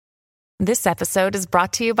This episode is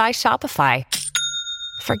brought to you by Shopify.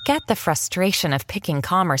 Forget the frustration of picking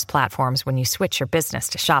commerce platforms when you switch your business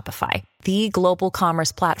to Shopify, the global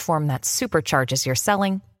commerce platform that supercharges your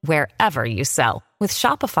selling wherever you sell. With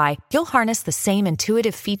Shopify, you'll harness the same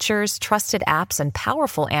intuitive features, trusted apps, and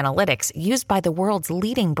powerful analytics used by the world's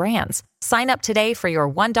leading brands. Sign up today for your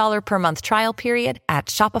 $1 per month trial period at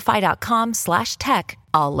shopify.com/tech,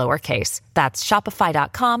 all lowercase. That's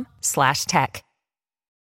shopify.com/tech.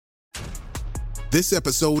 This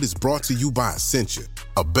episode is brought to you by Essentia.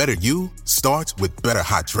 A better you starts with better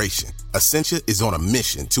hydration. Essentia is on a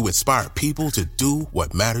mission to inspire people to do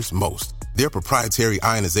what matters most. Their proprietary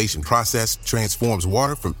ionization process transforms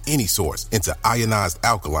water from any source into ionized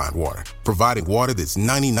alkaline water, providing water that's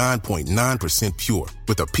 99.9% pure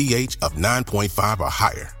with a pH of 9.5 or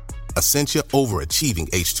higher. Essentia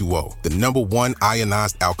overachieving H2O, the #1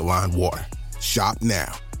 ionized alkaline water. Shop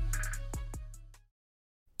now.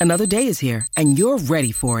 Another day is here, and you're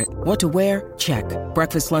ready for it. What to wear? Check.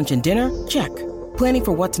 Breakfast, lunch, and dinner? Check. Planning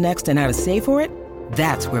for what's next and how to save for it?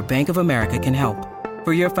 That's where Bank of America can help.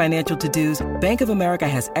 For your financial to-dos, Bank of America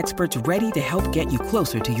has experts ready to help get you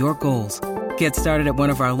closer to your goals. Get started at one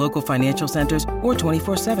of our local financial centers or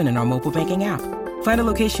 24/7 in our mobile banking app. Find a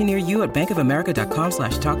location near you at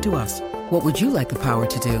bankofamerica.com/talktous. What would you like the power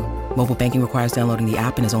to do? Mobile banking requires downloading the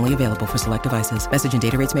app and is only available for select devices. Message and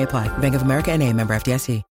data rates may apply. Bank of America N.A., member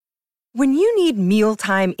FDIC. When you need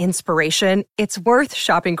mealtime inspiration, it's worth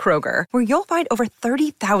shopping Kroger, where you'll find over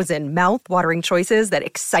 30,000 mouth-watering choices that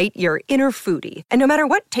excite your inner foodie. And no matter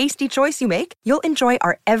what tasty choice you make, you'll enjoy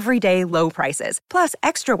our everyday low prices, plus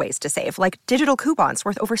extra ways to save, like digital coupons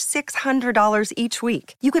worth over $600 each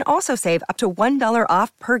week. You can also save up to $1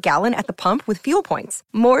 off per gallon at the pump with fuel points.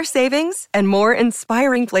 More savings and more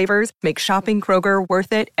inspiring flavors make shopping Kroger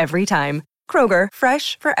worth it every time. Kroger,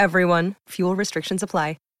 fresh for everyone. Fuel restrictions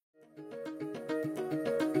apply.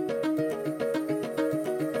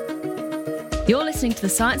 You're listening to the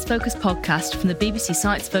Science Focus podcast from the BBC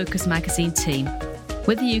Science Focus magazine team.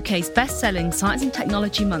 We're the UK's best-selling Science and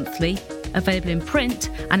Technology Monthly, available in print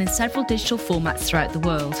and in several digital formats throughout the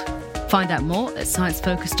world. Find out more at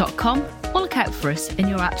sciencefocus.com or look out for us in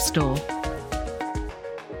your app store.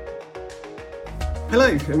 Hello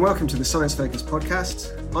and welcome to the Science Focus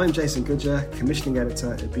podcast. I'm Jason Goodger, commissioning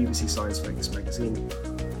editor at BBC Science Focus magazine.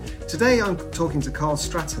 Today I'm talking to Carl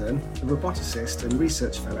Strathern, a roboticist and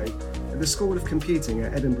research fellow at the School of Computing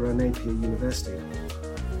at Edinburgh Napier University.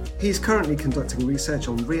 He's currently conducting research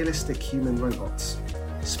on realistic human robots,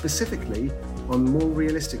 specifically on more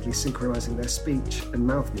realistically synchronising their speech and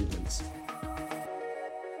mouth movements.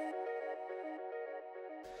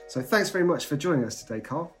 So thanks very much for joining us today,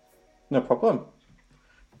 Carl. No problem.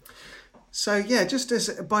 So yeah, just as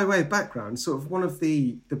by way of background, sort of one of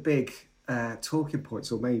the big talking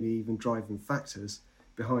points, or maybe even driving factors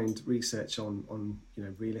behind research on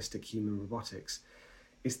realistic human robotics,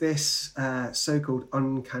 is this so-called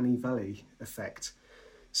uncanny valley effect.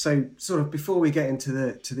 So, sort of before we get into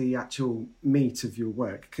the actual meat of your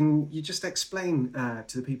work, can you just explain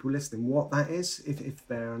to the people listening what that is, if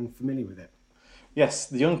they're unfamiliar with it? Yes,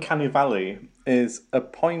 the uncanny valley is a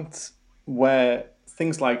point where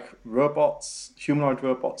things like robots, humanoid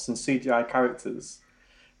robots, and CGI characters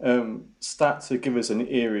start to give us an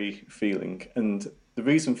eerie feeling, and the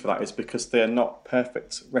reason for that is because they are not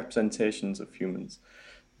perfect representations of humans.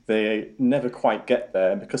 They never quite get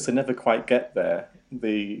there, and because they never quite get there,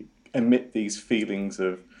 they emit these feelings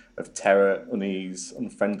of terror, unease,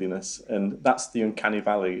 unfriendliness, and that's the uncanny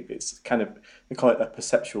valley. It's kind of, they call it a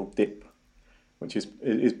perceptual dip, which is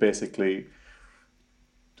basically,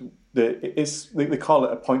 they call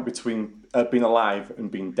it a point between being alive and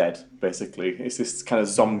being dead, basically. It's this kind of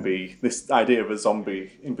zombie, this idea of a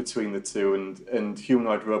zombie in between the two, and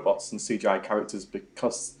humanoid robots and CGI characters,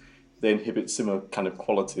 because they inhibit similar kind of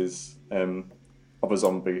qualities of a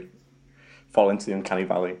zombie, fall into the uncanny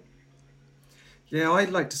valley. Yeah,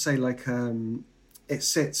 I'd like to say it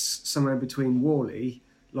sits somewhere between WALL-E,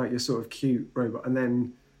 like your sort of cute robot, and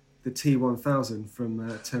then the T-1000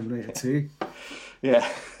 from Terminator 2. Yeah.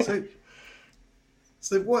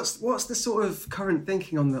 So what's the sort of current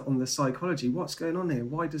thinking on the psychology? What's going on here?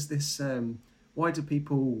 Why does this? Why do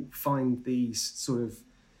people find these sort of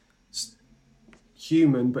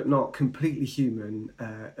human but not completely human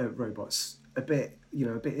robots a bit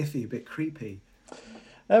iffy, a bit creepy?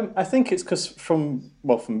 I think it's because from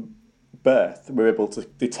birth we're able to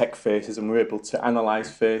detect faces and we're able to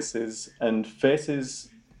analyse faces, and faces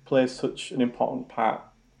play such an important part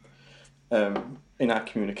in our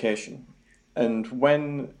communication. And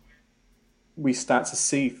when we start to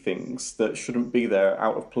see things that shouldn't be there,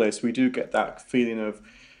 out of place, we do get that feeling of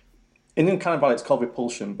in Uncanny Valley, it's called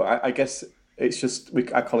repulsion, but I guess it's just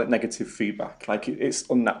I call it negative feedback. Like it's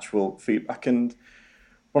unnatural feedback, and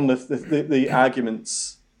one of the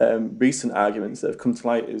arguments, recent arguments that have come to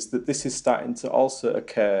light, is that this is starting to also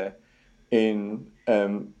occur in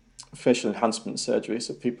facial enhancement surgery.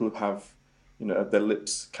 So people who have, their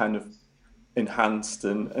lips kind of enhanced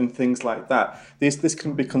and things like that. This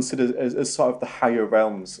can be considered as sort of the higher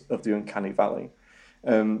realms of the Uncanny Valley.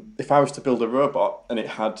 If I was to build a robot and it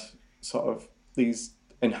had sort of these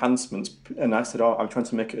enhancements, and I said, I'm trying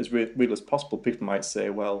to make it as real as possible, people might say,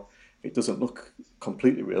 well, it doesn't look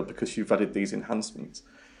completely real because you've added these enhancements.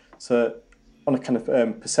 So on a kind of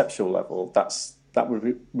perceptual level,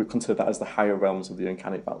 we consider that as the higher realms of the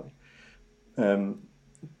Uncanny Valley.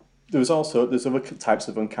 There's other types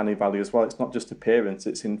of Uncanny Valley as well. It's not just appearance;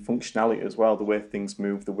 it's in functionality as well. The way things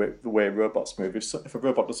move, the way robots move. If a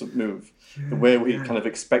robot doesn't move the way we kind of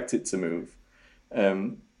expect it to move,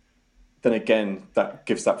 then again that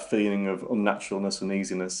gives that feeling of unnaturalness,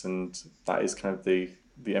 uneasiness, and that is kind of the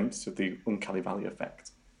emphasis of the Uncanny Valley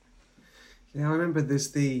effect. Yeah, I remember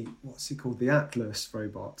there's what's he called, the Atlas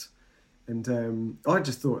robot. And I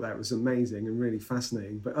just thought that was amazing and really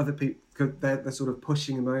fascinating. But other people, they're sort of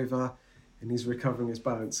pushing him over and he's recovering his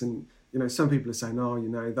balance. And, some people are saying,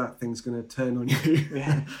 that thing's going to turn on you.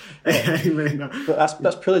 Yeah. Really not. But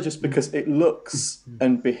that's purely just because it looks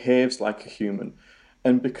and behaves like a human.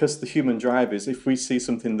 And because the human drive is, if we see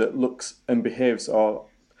something that looks and behaves or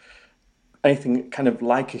anything kind of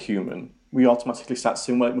like a human, we automatically start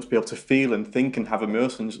saying, well, it must be able to feel and think and have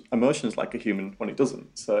emotions like a human when it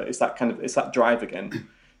doesn't. So it's that drive again,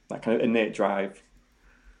 that kind of innate drive.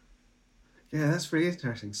 Yeah, that's really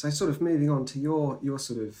interesting. So sort of moving on to your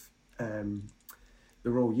sort of the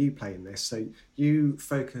role you play in this. So you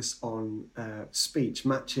focus on speech,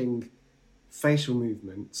 matching facial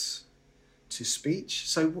movements to speech.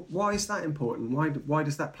 So why is that important? Why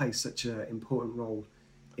does that play such an important role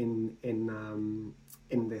in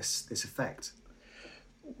this effect?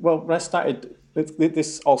 Well, when I started,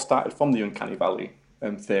 this all started from the Uncanny Valley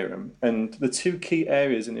theorem, and the two key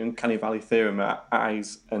areas in the Uncanny Valley theorem are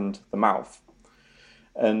eyes and the mouth.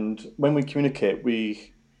 And when we communicate,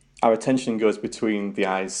 our attention goes between the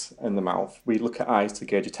eyes and the mouth. We look at eyes to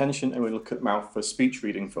gauge attention, and we look at mouth for speech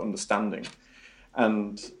reading, for understanding.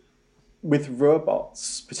 And with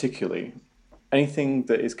robots particularly, anything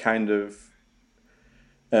that is kind of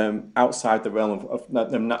outside the realm of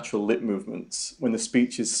natural lip movements, when the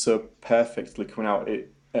speech is so perfectly coming out,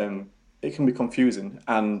 it can be confusing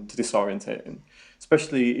and disorientating,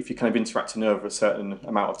 especially if you're kind of interacting over a certain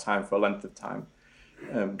amount of time for a length of time.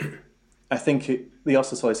 I think they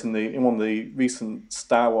also saw this in one of the recent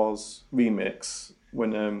Star Wars remakes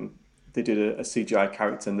when they did a CGI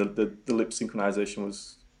character and the lip synchronization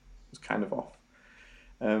was kind of off.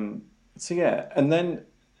 So yeah, and then.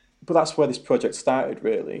 But that's where this project started,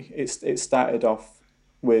 really. It started off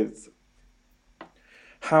with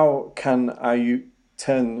how can I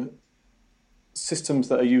turn systems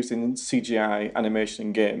that are used in CGI animation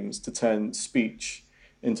and games to turn speech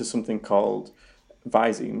into something called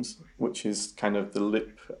visemes, which is kind of the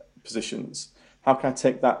lip positions. How can I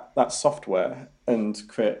take that software and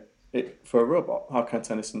create it for a robot? How can I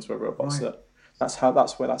turn this into a robot? Right. So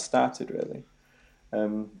that's where that started, really.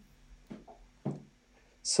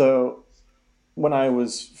 So when I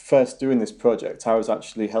was first doing this project, I was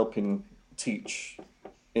actually helping teach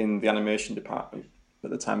in the animation department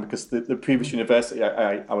at the time, because the previous university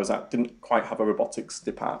I was at didn't quite have a robotics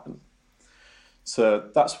department. So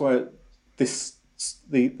that's where these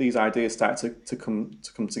ideas started to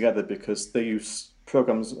come together, because they use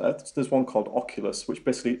programs. There's one called Oculus, which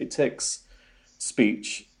basically it takes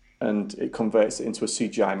speech and it converts it into a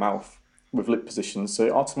CGI mouth with lip positions. So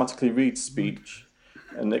it automatically reads speech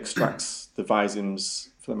and extracts the visemes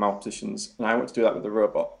for the mouth positions. And I want to do that with a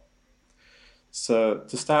robot. So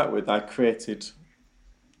to start with, I created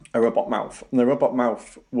a robot mouth. And the robot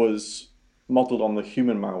mouth was modelled on the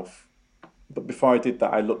human mouth. But before I did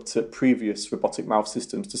that, I looked at previous robotic mouth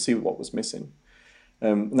systems to see what was missing.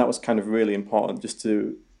 And that was kind of really important, just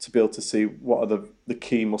to be able to see what are the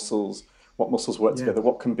key muscles, what muscles work together,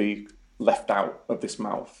 what can be left out of this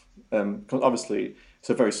mouth. Because obviously it's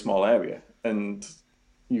a very small area, and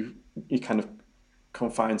you kind of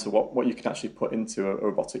confined to what you can actually put into a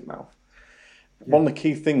robotic mouth. Yeah. One of the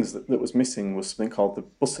key things that was missing was something called the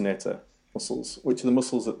buccinator muscles, which are the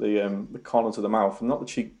muscles at the corners of the mouth, and not the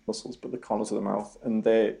cheek muscles, but the corners of the mouth, and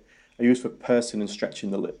they are used for pursing and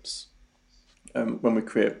stretching the lips when we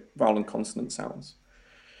create vowel and consonant sounds.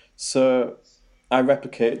 So I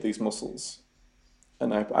replicated these muscles,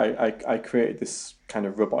 and I created this kind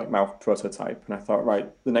of robotic mouth prototype, and I thought,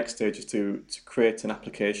 right, the next stage is to create an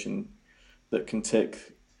application that can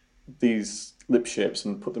take these lip shapes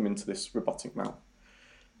and put them into this robotic mouth.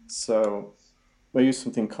 So we use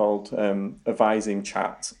something called a vising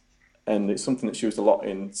chat, and it's something that's used a lot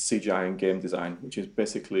in CGI and game design, which is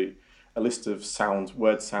basically a list of sounds,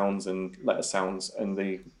 word sounds and letter sounds, and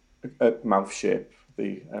the mouth shape,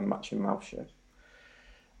 the matching mouth shape.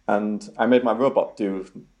 And I made my robot do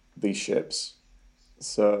these shapes.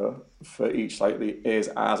 So for each, like the A's,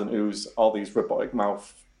 R's and O's, all these robotic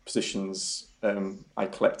mouth positions, I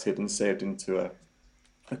collected and saved into a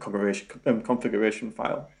configuration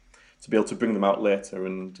file to be able to bring them out later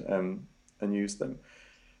and use them.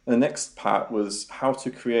 And the next part was how to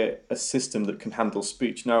create a system that can handle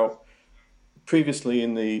speech. Now, previously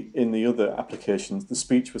in the other applications, the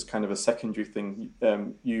speech was kind of a secondary thing.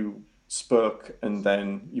 You spoke and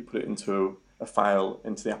then you put it into a file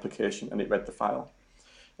into the application and it read the file.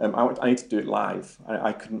 I need to do it live.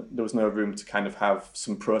 I couldn't. There was no room to kind of have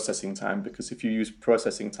some processing time, because if you use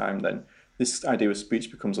processing time, then this idea of speech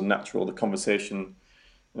becomes unnatural. The conversation,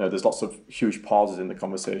 there's lots of huge pauses in the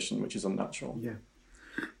conversation, which is unnatural.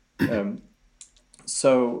 Yeah.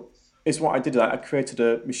 So is what I did. I created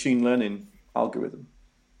a machine learning algorithm,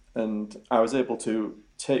 and I was able to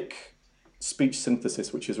take speech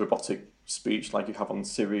synthesis, which is robotic speech like you have on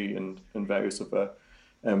Siri and various other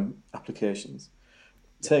applications.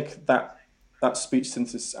 Take that speech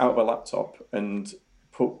synthesis out of a laptop and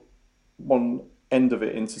put one end of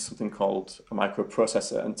it into something called a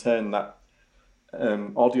microprocessor and turn that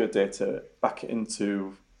audio data back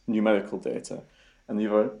into numerical data. And the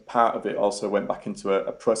other part of it also went back into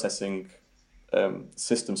a processing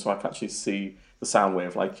system, so I can actually see the sound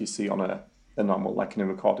wave like you see on a normal, like in a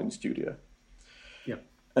recording studio. Yeah.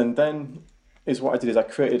 And then what I did is I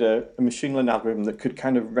created a machine learning algorithm that could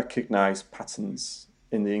kind of recognize patterns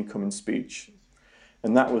in the incoming speech.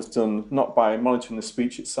 And that was done not by monitoring the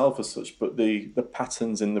speech itself as such, but the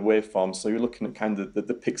patterns in the waveforms. So you're looking at kind of the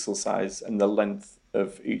pixel size and the length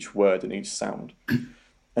of each word and each sound.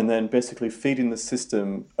 And then basically feeding the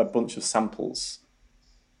system a bunch of samples.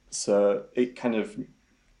 So it kind of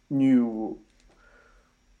knew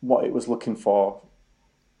what it was looking for.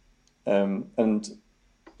 And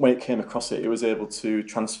when it came across it, it was able to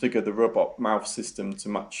transfigure the robot mouth system to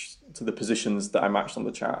match to the positions that I matched on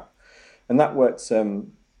the chart. And that worked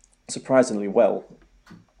surprisingly well.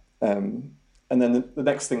 And then the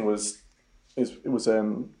next thing was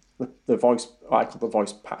the voice, I call the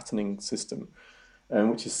voice patterning system,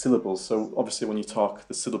 which is syllables. So obviously when you talk,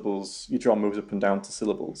 the syllables, your jaw moves up and down to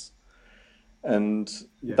syllables. And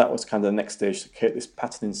that was kind of the next stage, to create this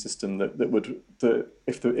patterning system that would,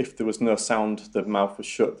 if there was no sound, the mouth was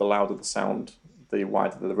shut, the louder the sound, the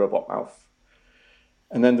wider the robot mouth.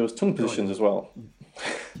 And then there was tongue positions as well.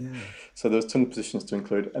 Yeah. So there was tongue positions to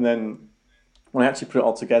include. And then when I actually put it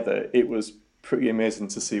all together, it was pretty amazing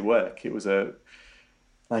to see work. It was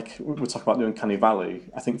like we were talking about doing Uncanny Valley.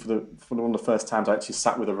 I think for one of the first times I actually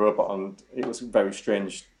sat with a robot, and it was very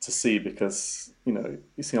strange to see, because you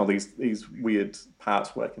see all these weird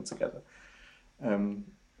parts working together.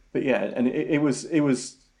 But yeah, and it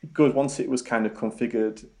was good once it was kind of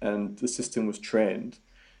configured and the system was trained.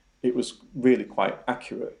 It was really quite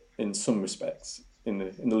accurate in some respects. In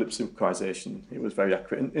the lip synchronization, it was very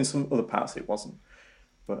accurate. In some other parts, it wasn't.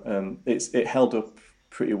 But it held up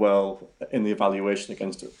pretty well in the evaluation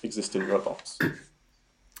against existing robots.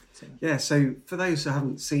 Yeah. So for those who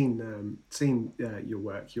haven't seen your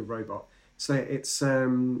work, your robot, so it's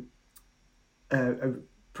a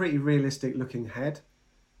pretty realistic looking head,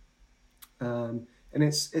 and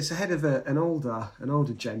it's a head of an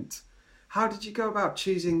older gent. How did you go about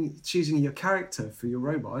choosing your character for your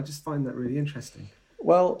robot? I just find that really interesting.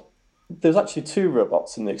 Well, there's actually two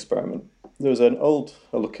robots in the experiment. There's an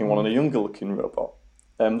older-looking one and a younger-looking robot.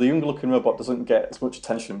 The younger-looking robot doesn't get as much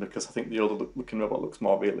attention because I think the older-looking robot looks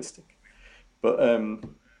more realistic. But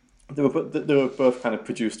they were both kind of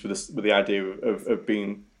produced with the idea of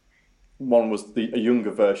being, one was a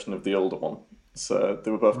younger version of the older one. So they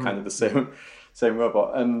were both kind of the same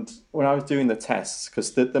robot. And when I was doing the tests,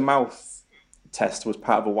 because the mouth test was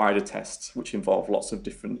part of a wider test, which involved lots of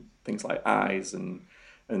different things like eyes and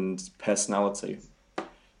personality.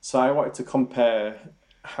 So I wanted to compare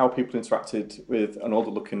how people interacted with an older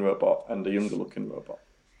looking robot and a younger looking robot.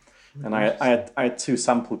 And I had two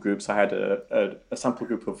sample groups. I had a sample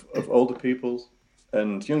group of older people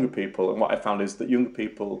and younger people. And what I found is that younger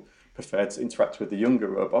people preferred to interact with the younger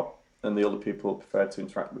robot, and the older people preferred to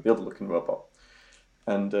interact with the older looking robot.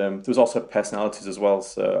 And there was also personalities as well.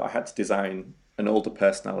 So I had to design an older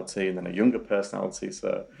personality and then a younger personality.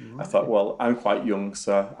 So I thought, well, I'm quite young,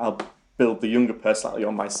 so I'll build the younger personality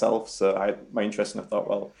on myself. So I had my interest, and I thought,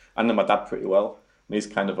 well, I know my dad pretty well, and he's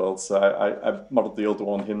kind of old, so I modelled the older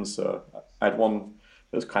one on him. So I had one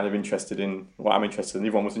that was kind of interested in what I'm interested in. The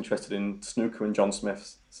other one was interested in snooker and John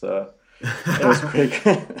Smiths. So it was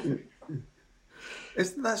quick.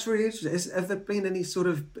 That's really interesting. Have there been any sort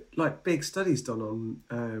of like big studies done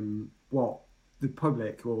on what the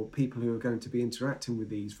public or people who are going to be interacting with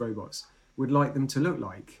these robots would like them to look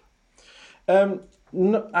like?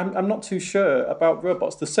 No, I'm not too sure about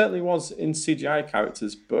robots. There certainly was in CGI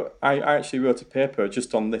characters, but I actually wrote a paper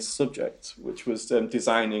just on this subject, which was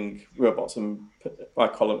designing robots, and I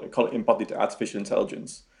call it embodied artificial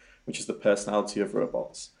intelligence, which is the personality of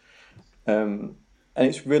robots. And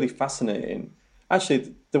it's really fascinating.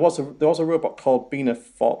 Actually, there was a robot called Bina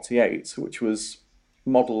 48, which was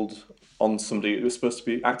modelled on somebody who was supposed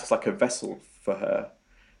to act as like a vessel for her.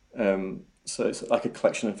 So it's like a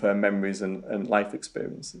collection of her memories and life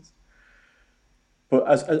experiences. But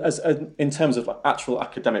as in terms of like actual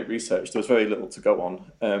academic research, there was very little to go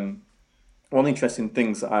on. One of the interesting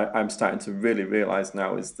things that I'm starting to really realise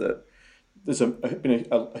now is that there's been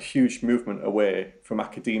a huge movement away from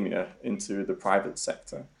academia into the private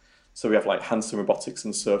sector. So we have like Hanson Robotics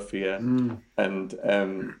and Sophia, and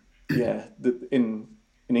even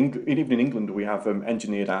in England we have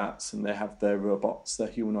Engineered Arts, and they have their robots, their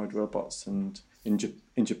humanoid robots, and in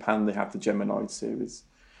Japan they have the Geminoid series,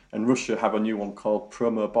 and Russia have a new one called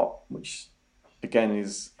Promobot, which again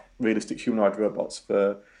is realistic humanoid robots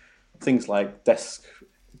for things like desk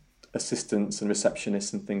assistants and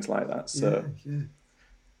receptionists and things like that. So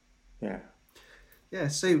yeah.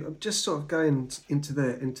 So just sort of going into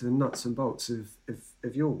the nuts and bolts of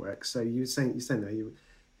your work. So you're saying that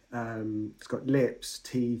it's got lips,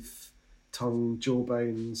 teeth, tongue,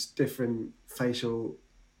 jawbones, different facial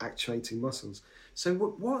actuating muscles. So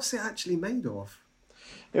what's it actually made of?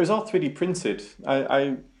 It was all 3D printed.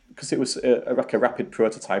 Because it was like a rapid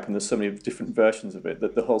prototype, and there's so many different versions of it,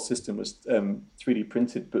 that the whole system was 3D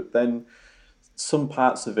printed. But then some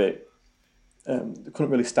parts of it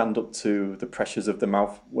couldn't really stand up to the pressures of the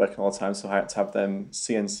mouth working all the time, so I had to have them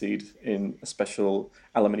CNC'd in a special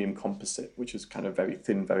aluminium composite, which is kind of very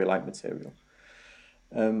thin, very light material.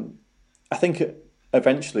 I think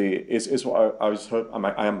eventually is what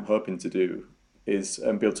I am hoping to do, is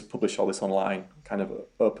be able to publish all this online, kind of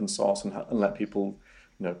open source, and let people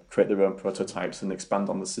create their own prototypes and expand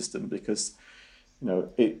on the system, because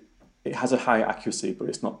it has a high accuracy, but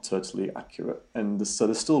it's not totally accurate. And so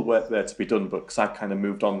there's still work there to be done, but because I've kind of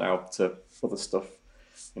moved on now to other stuff,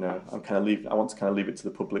 I want to kind of leave it to the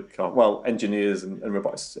public. Engineers and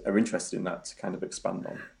robotics are interested in that to kind of expand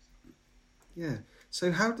on. Yeah.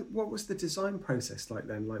 So what was the design process like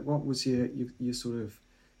then? Like, what was your sort of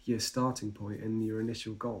your starting point and your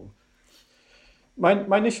initial goal?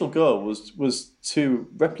 My initial goal was to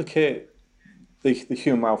replicate the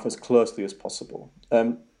human mouth as closely as possible.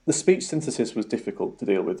 The speech synthesis was difficult to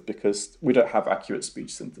deal with because we don't have accurate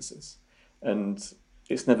speech synthesis, and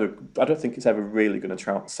I don't think it's ever really going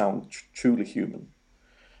to sound truly human,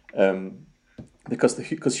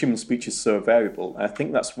 because human speech is so variable. And I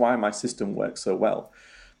think that's why my system works so well,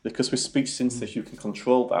 because with speech synthesis you can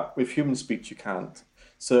control that. With human speech you can't.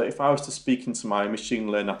 So if I was to speak into my machine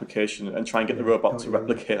learning application and try and get the robot to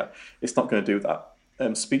replicate that, it's not going to do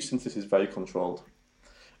that. Speech synthesis is very controlled.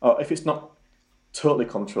 If it's not totally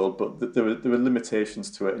controlled, but there are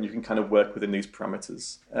limitations to it, and you can kind of work within these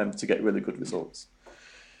parameters to get really good results.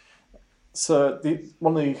 So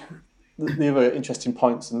one of the other interesting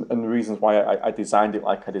points and the reasons why I designed it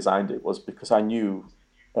like I designed it was because I knew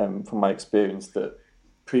from my experience that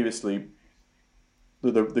previously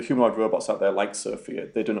the humanoid robots out there like Sophia,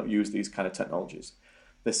 they do not use these kind of technologies.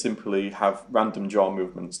 They simply have random jaw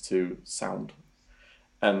movements to sound,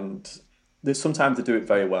 and sometimes they do it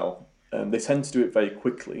very well. They tend to do it very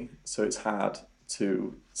quickly, so it's hard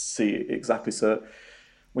to see exactly. So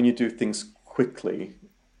when you do things quickly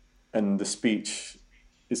and the speech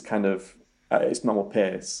is kind of at its normal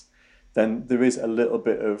pace, then there is a little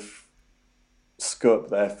bit of scope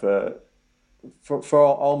there for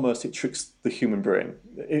almost it tricks the human brain.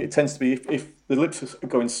 It tends to be if the lips are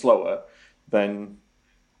going slower, then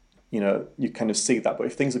you kind of see that. But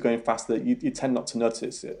if things are going faster, you tend not to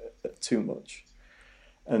notice it too much.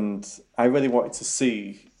 And I really wanted to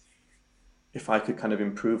see if I could kind of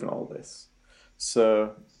improve on all this.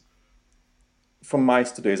 So from my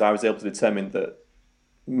studies, I was able to determine that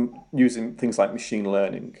using things like machine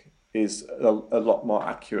learning is a lot more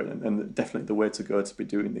accurate and definitely the way to go to be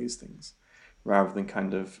doing these things, rather than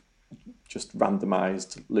kind of just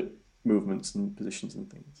randomized lip movements and positions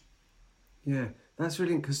and things. Yeah, that's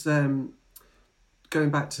brilliant because going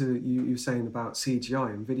back to you were saying about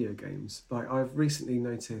CGI in video games, like I've recently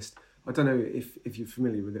noticed, I don't know if you're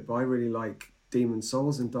familiar with it, but I really like Demon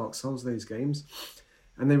Souls and Dark Souls, those games.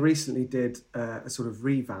 And they recently did a sort of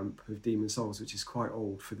revamp of Demon Souls, which is quite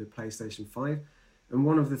old, for the PlayStation 5. And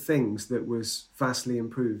one of the things that was vastly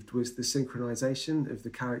improved was the synchronization of the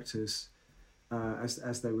characters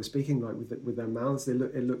as they were speaking, like with their mouths.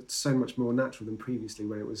 It looked so much more natural than previously,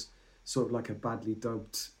 when it was sort of like a badly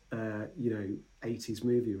dubbed 80s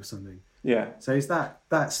movie or something. Yeah. So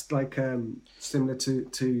that's like similar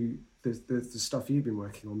to the stuff you've been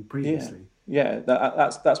working on previously? Yeah,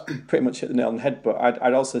 that's pretty much hit the nail on the head. But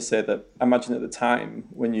I'd also say that I imagine at the time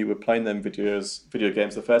when you were playing them video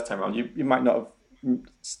games the first time around, you might not have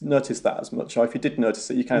noticed that as much, or if you did notice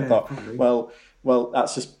it, you kind of thought, probably. well,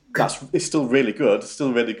 it's still really good,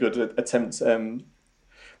 attempts.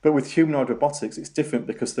 But with humanoid robotics, it's different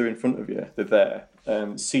because they're in front of you, they're there.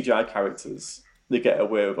 CGI characters, they get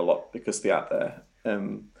away with a lot because they are there.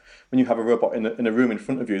 When you have a robot in a room in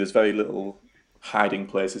front of you, there's very little hiding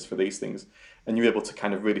places for these things, and you're able to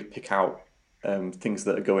kind of really pick out things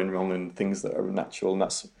that are going wrong and things that are unnatural. And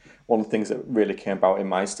that's one of the things that really came about in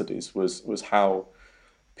my studies was how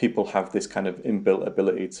people have this kind of inbuilt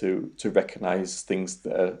ability to recognize things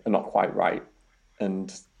that are not quite right,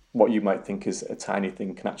 and what you might think is a tiny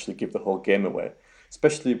thing can actually give the whole game away,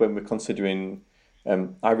 especially when we're considering.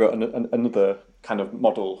 I wrote another kind of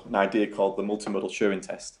model, an idea called the multimodal Turing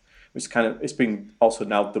test, which it's been also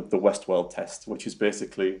now the Westworld test, which is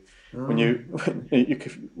basically when you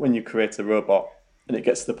create a robot and it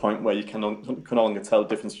gets to the point where you can no longer tell the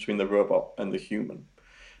difference between the robot and the human,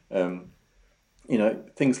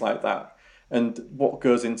 things like that. And what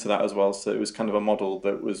goes into that as well, so it was kind of a model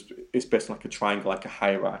it's based on like a triangle, like a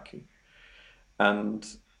hierarchy. And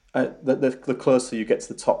the closer you get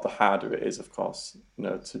to the top, the harder it is, of course,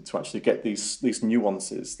 to actually get these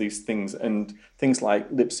nuances, these things, and things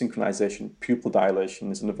like lip synchronization, pupil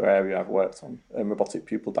dilation is another area I've worked on, robotic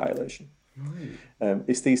pupil dilation. Right.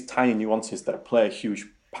 It's these tiny nuances that play a huge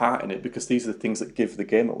part in it, because these are the things that give the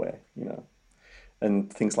game away,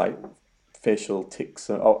 and things like facial tics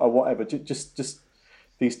or whatever, just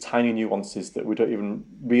these tiny nuances that we don't even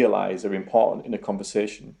realize are important in a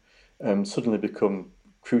conversation, suddenly become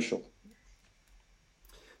crucial.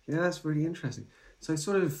 Yeah, that's really interesting. So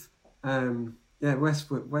sort of,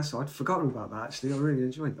 West, I'd forgotten about that actually. I really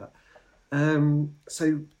enjoyed that.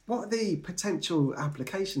 So what are the potential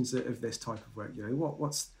applications of this type of work?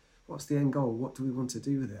 What's the end goal? What do we want to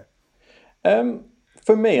do with it?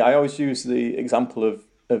 For me, I always use the example of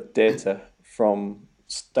Data from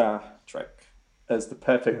Star Trek as the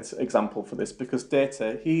perfect example for this, because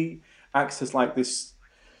Data, he acts as like this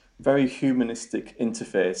very humanistic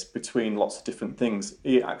interface between lots of different things.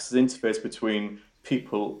 He acts as an interface between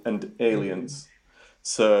people and aliens.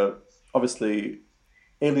 So obviously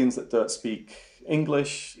aliens that don't speak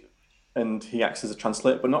English, and he acts as a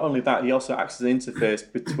translator. But not only that, he also acts as an interface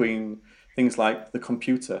between things like the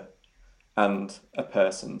computer and a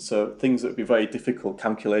person. So things that would be very difficult,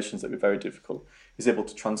 calculations that would be very difficult, he's able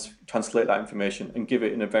to translate that information and give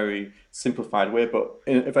it in a very simplified way, but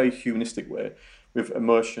in a very humanistic way, with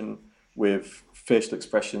emotion, with facial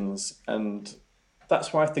expressions. And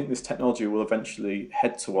that's why I think this technology will eventually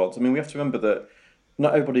head towards. I mean, we have to remember that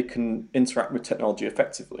not everybody can interact with technology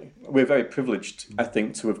effectively. We're very privileged, I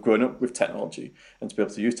think, to have grown up with technology and to be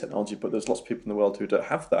able to use technology, but there's lots of people in the world who don't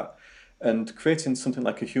have that. And creating something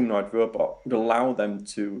like a humanoid robot would allow them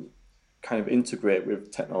to kind of integrate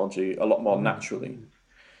with technology a lot more naturally.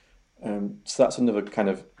 So that's another kind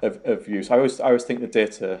of use. I always think the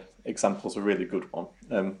Data example's a really good one,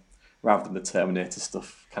 rather than the Terminator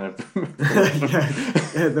stuff. Kind of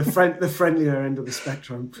the friendlier end of the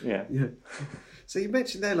spectrum. Yeah. So you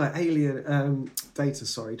mentioned there like alien Data,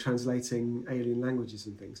 translating alien languages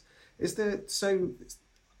and things. Is there? So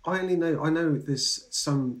I know there's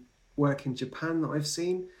some work in Japan that I've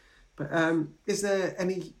seen, but is there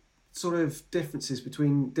any sort of differences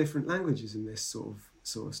between different languages in this sort of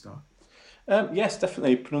stuff? Yes,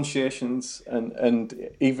 definitely. Pronunciations and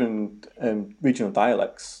even regional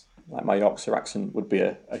dialects, like my Yorkshire accent, would be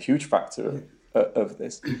a huge factor of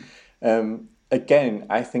this. Again,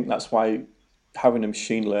 I think that's why having a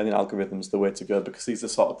machine learning algorithm is the way to go, because these are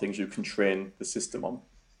the sort of things you can train the system on.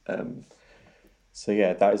 So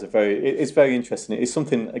yeah, that is it's very interesting. It's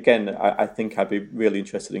something, again, I think I'd be really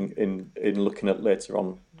interested in looking at later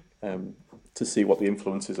on, to see what the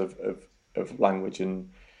influences of language and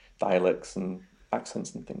dialects and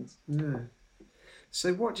accents and things. Yeah.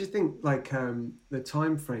 So what do you think, like, the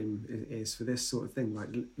time frame is for this sort of thing,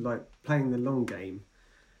 like playing the long game?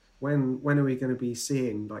 When are we going to be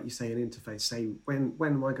seeing, like you say, an interface? Say, when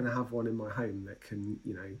am I going to have one in my home that can,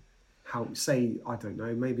 help? Say, I don't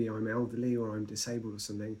know, maybe I'm elderly or I'm disabled or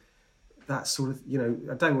something. That sort of,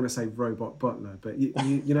 I don't want to say robot butler, but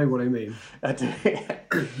you know what I mean. I do.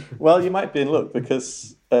 Well, you might be in luck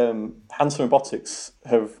because Hanson Robotics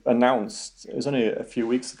have announced, it was only a few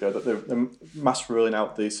weeks ago, that they're mass rolling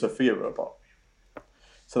out the Sophia robot.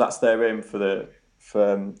 So that's their aim for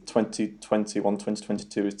 2021,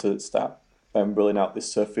 2022 is to start rolling out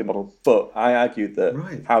this Sophia model. But I argued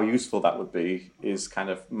that how useful that would be is kind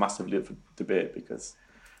of massively up for debate because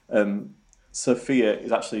Sophia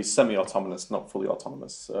is actually semi-autonomous, not fully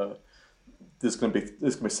autonomous. So there's going to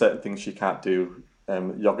be certain things she can't do.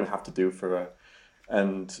 You're going to have to do for her,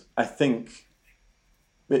 and I think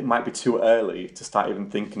it might be too early to start even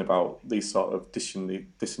thinking about these sort of dishing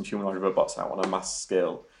humanoid robots out on a mass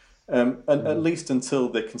scale, and at least until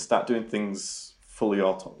they can start doing things fully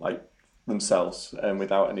like themselves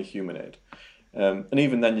without any human aid. And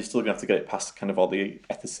even then, you're still going to have to get it past kind of all the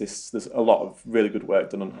ethicists. There's a lot of really good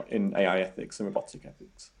work done in AI ethics and robotic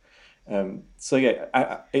ethics. So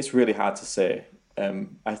yeah, it's really hard to say.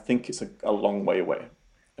 I think it's a long way away.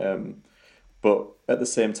 But at the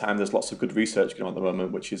same time, there's lots of good research going on at the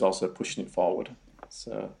moment, which is also pushing it forward.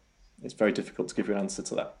 So it's very difficult to give you an answer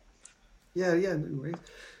to that. Yeah, no worries.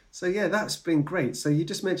 So yeah, that's been great. So you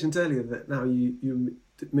just mentioned earlier that now you're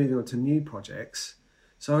moving on to new projects.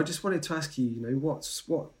 So I just wanted to ask you,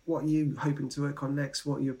 what are you hoping to work on next?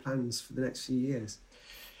 What are your plans for the next few years?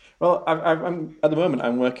 Well, I'm at the moment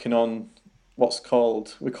I'm working on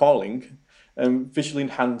we're calling visually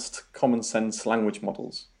enhanced common sense language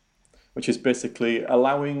models, which is basically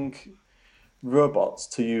allowing robots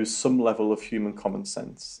to use some level of human common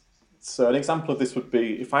sense. So an example of this would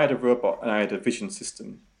be if I had a robot and I had a vision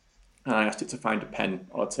system, and I asked it to find a pen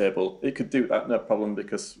on a table, it could do that, no problem,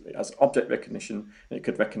 because it has object recognition and it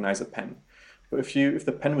could recognise a pen. But if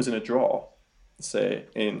the pen was in a drawer, say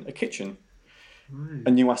in a kitchen,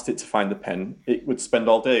 and you asked it to find the pen, it would spend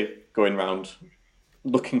all day going around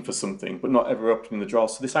looking for something, but not ever opening the drawer.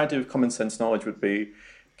 So this idea of common sense knowledge would be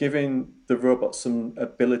giving the robot some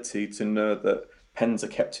ability to know that pens are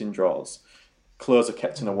kept in drawers, clothes are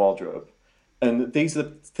kept in a wardrobe. And these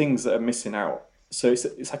are things that are missing out. So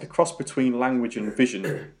it's like a cross between language and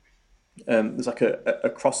vision. There's like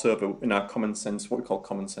a crossover in our common sense, what we call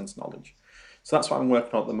common sense knowledge. So that's what I'm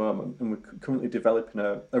working on at the moment, and we're currently developing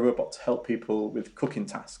a robot to help people with cooking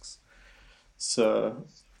tasks. So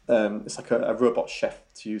it's like a robot chef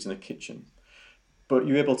to use in a kitchen. But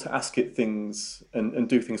you're able to ask it things and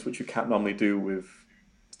do things which you can't normally do with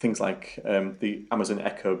things like the Amazon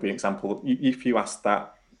Echo, being an example. If you ask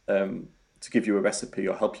that to give you a recipe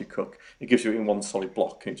or help you cook, it gives you it in one solid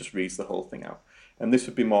block and it just reads the whole thing out. And this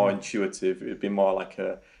would be more intuitive. It would be more like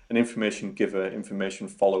an information giver, information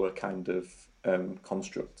follower kind of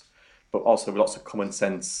construct, but also with lots of common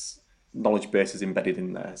sense knowledge bases embedded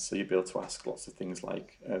in there. So you'd be able to ask lots of things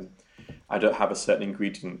like, I don't have a certain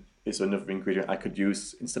ingredient, is there another ingredient I could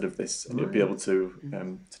use instead of this? And you'd be able to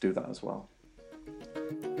do that as well.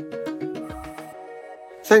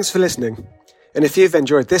 Thanks for listening. And if you've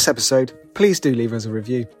enjoyed this episode, please do leave us a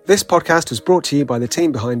review. This podcast was brought to you by the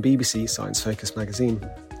team behind BBC Science Focus magazine.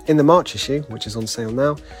 In the March issue, which is on sale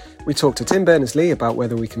now, we talk to Tim Berners-Lee about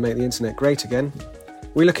whether we can make the internet great again.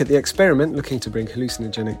 We look at the experiment looking to bring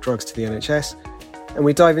hallucinogenic drugs to the NHS, and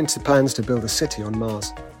we dive into plans to build a city on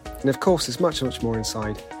Mars. And of course, there's much, much more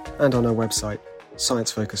inside, and on our website,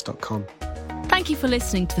 sciencefocus.com. Thank you for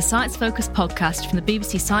listening to the Science Focus podcast from the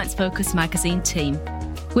BBC Science Focus magazine team.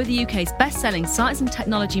 We're the UK's best-selling science and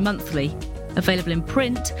technology monthly, available in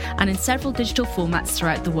print and in several digital formats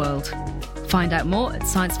throughout the world. Find out more at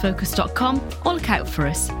sciencefocus.com or look out for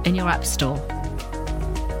us in your app store.